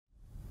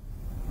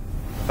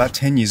About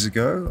 10 years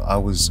ago, I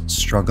was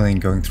struggling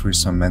going through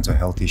some mental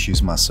health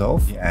issues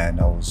myself,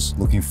 and I was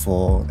looking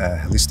for a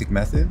holistic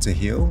method to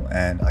heal,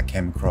 and I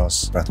came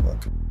across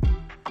breathwork.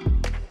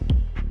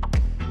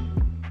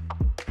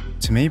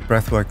 To me,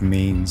 breathwork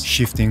means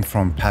shifting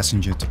from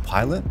passenger to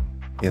pilot.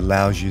 It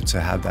allows you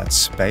to have that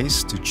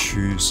space to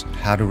choose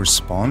how to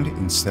respond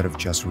instead of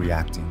just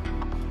reacting.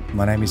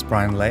 My name is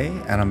Brian Lay,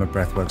 and I'm a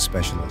breathwork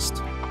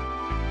specialist.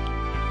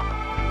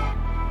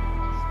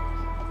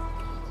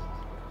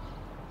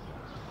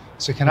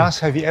 So can I ask,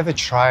 have you ever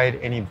tried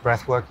any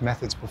breathwork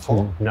methods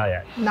before? Not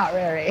yet. Not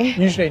really.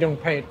 Usually don't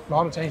pay a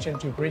lot of attention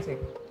to breathing.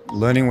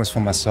 Learning was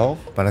for myself,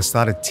 but I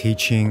started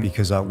teaching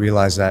because I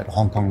realized that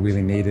Hong Kong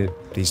really needed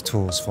these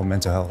tools for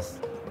mental health.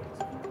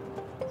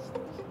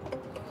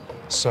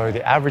 So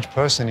the average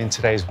person in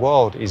today's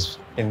world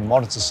in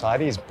modern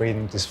society is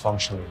breathing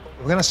dysfunctionally.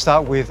 We're going to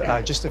start with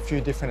just a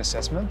few different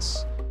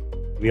assessments.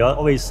 We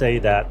always say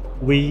that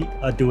we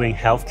are doing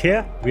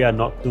healthcare, we are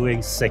not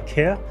doing sick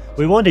care.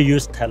 We want to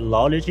use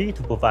technology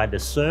to provide the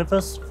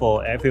service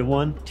for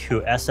everyone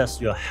to access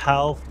your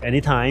health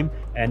anytime,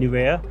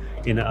 anywhere,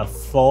 in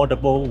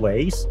affordable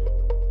ways.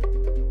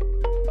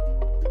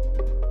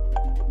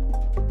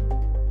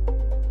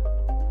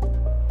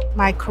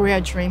 My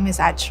career dream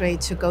is actually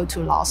to go to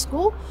law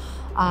school,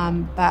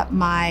 but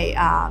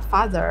my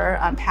father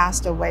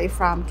passed away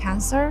from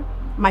cancer.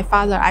 My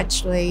father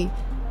actually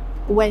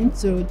went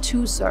through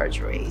 2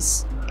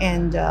 surgeries,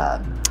 and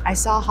I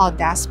saw how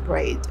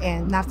desperate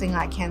and nothing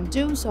I can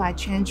do, so I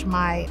changed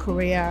my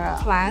career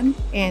plan,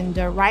 and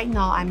right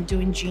now I'm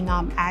doing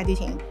genome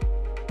editing.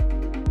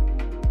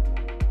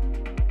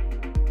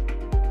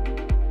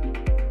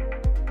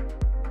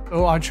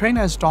 So I train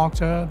as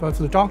doctor, but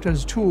the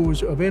doctor's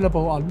tools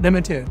available are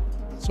limited.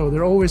 So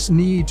there always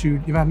need to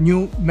develop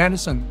new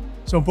medicine.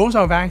 So both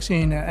our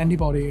vaccine and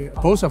antibody,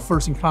 both are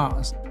first in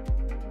class.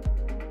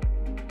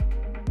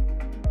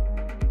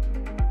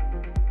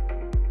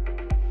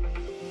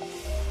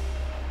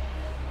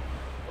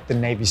 The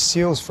Navy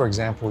SEALs, for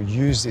example,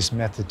 use this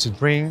method to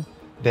bring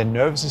their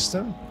nervous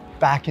system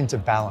back into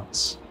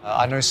balance.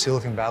 I know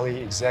Silicon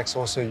Valley execs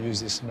also use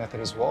this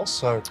method as well.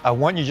 So I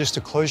want you just to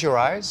close your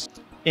eyes.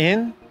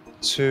 In,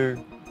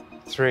 2,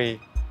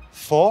 3,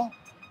 4.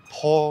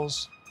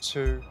 Pause,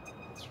 2,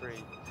 3.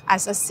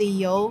 As a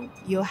CEO,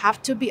 you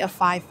have to be a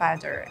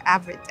firefighter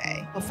every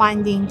day.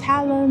 Finding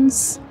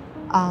talents,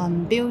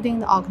 building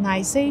the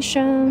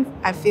organization.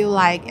 I feel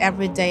like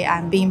every day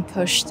I'm being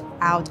pushed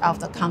out of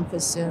the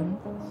comfort zone.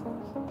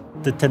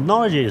 The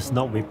technology is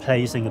not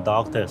replacing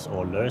doctors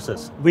or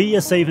nurses. We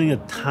are saving the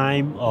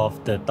time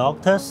of the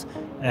doctors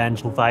and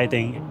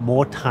providing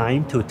more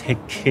time to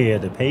take care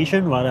of the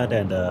patient rather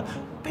than the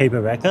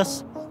paper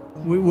records.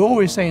 We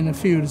always say in the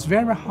field it's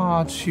very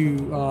hard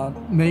to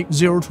make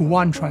 0 to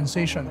 1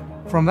 transition.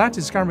 From that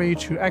discovery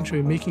to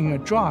actually making a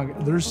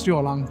drug, there's still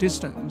a long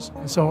distance.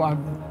 So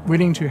I'm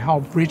willing to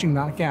help bridging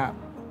that gap.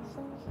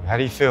 How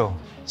do you feel?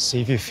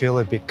 See if you feel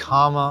a bit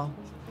calmer,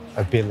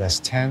 a bit less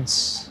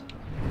tense.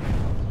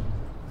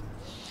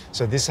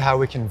 So this is how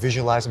we can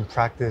visualize and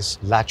practice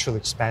lateral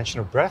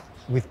expansion of breath.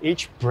 With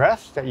each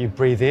breath that you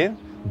breathe in,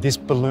 this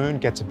balloon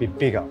gets a bit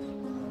bigger.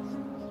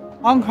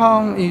 Hong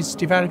Kong is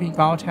developing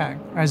biotech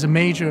as a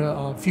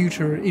major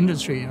future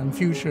industry and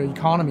future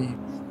economy.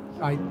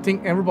 I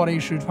think everybody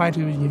should try to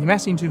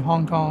invest into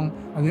Hong Kong,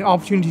 and the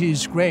opportunity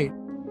is great.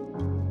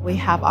 We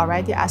have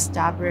already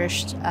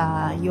established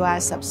a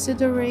US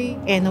subsidiary,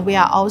 and we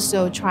are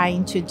also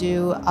trying to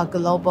do a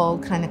global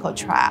clinical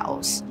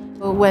trials.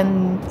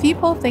 When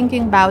people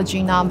thinking about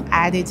genome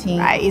editing,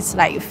 it's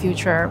like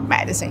future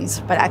medicines,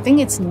 but I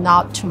think it's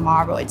not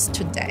tomorrow, it's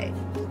today.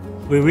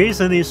 We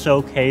recently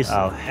showcased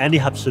our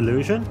AntiHub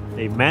solution,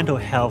 a mental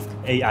health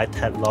AI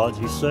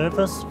technology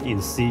service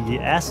in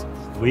CES.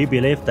 We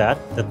believe that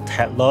the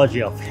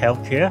technology of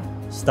healthcare,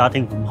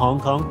 starting from Hong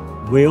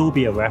Kong, will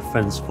be a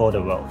reference for the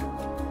world.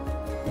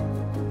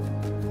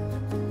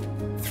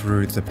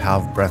 Through the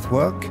power of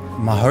breathwork,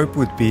 my hope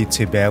would be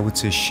to be able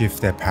to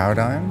shift their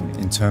paradigm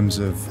in terms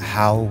of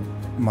how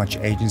much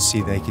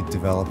agency they could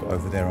develop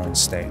over their own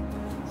state.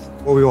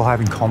 What we all have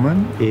in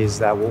common is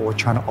that we're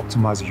trying to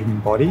optimize the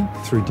human body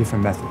through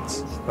different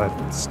methods, but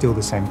it's still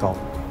the same goal.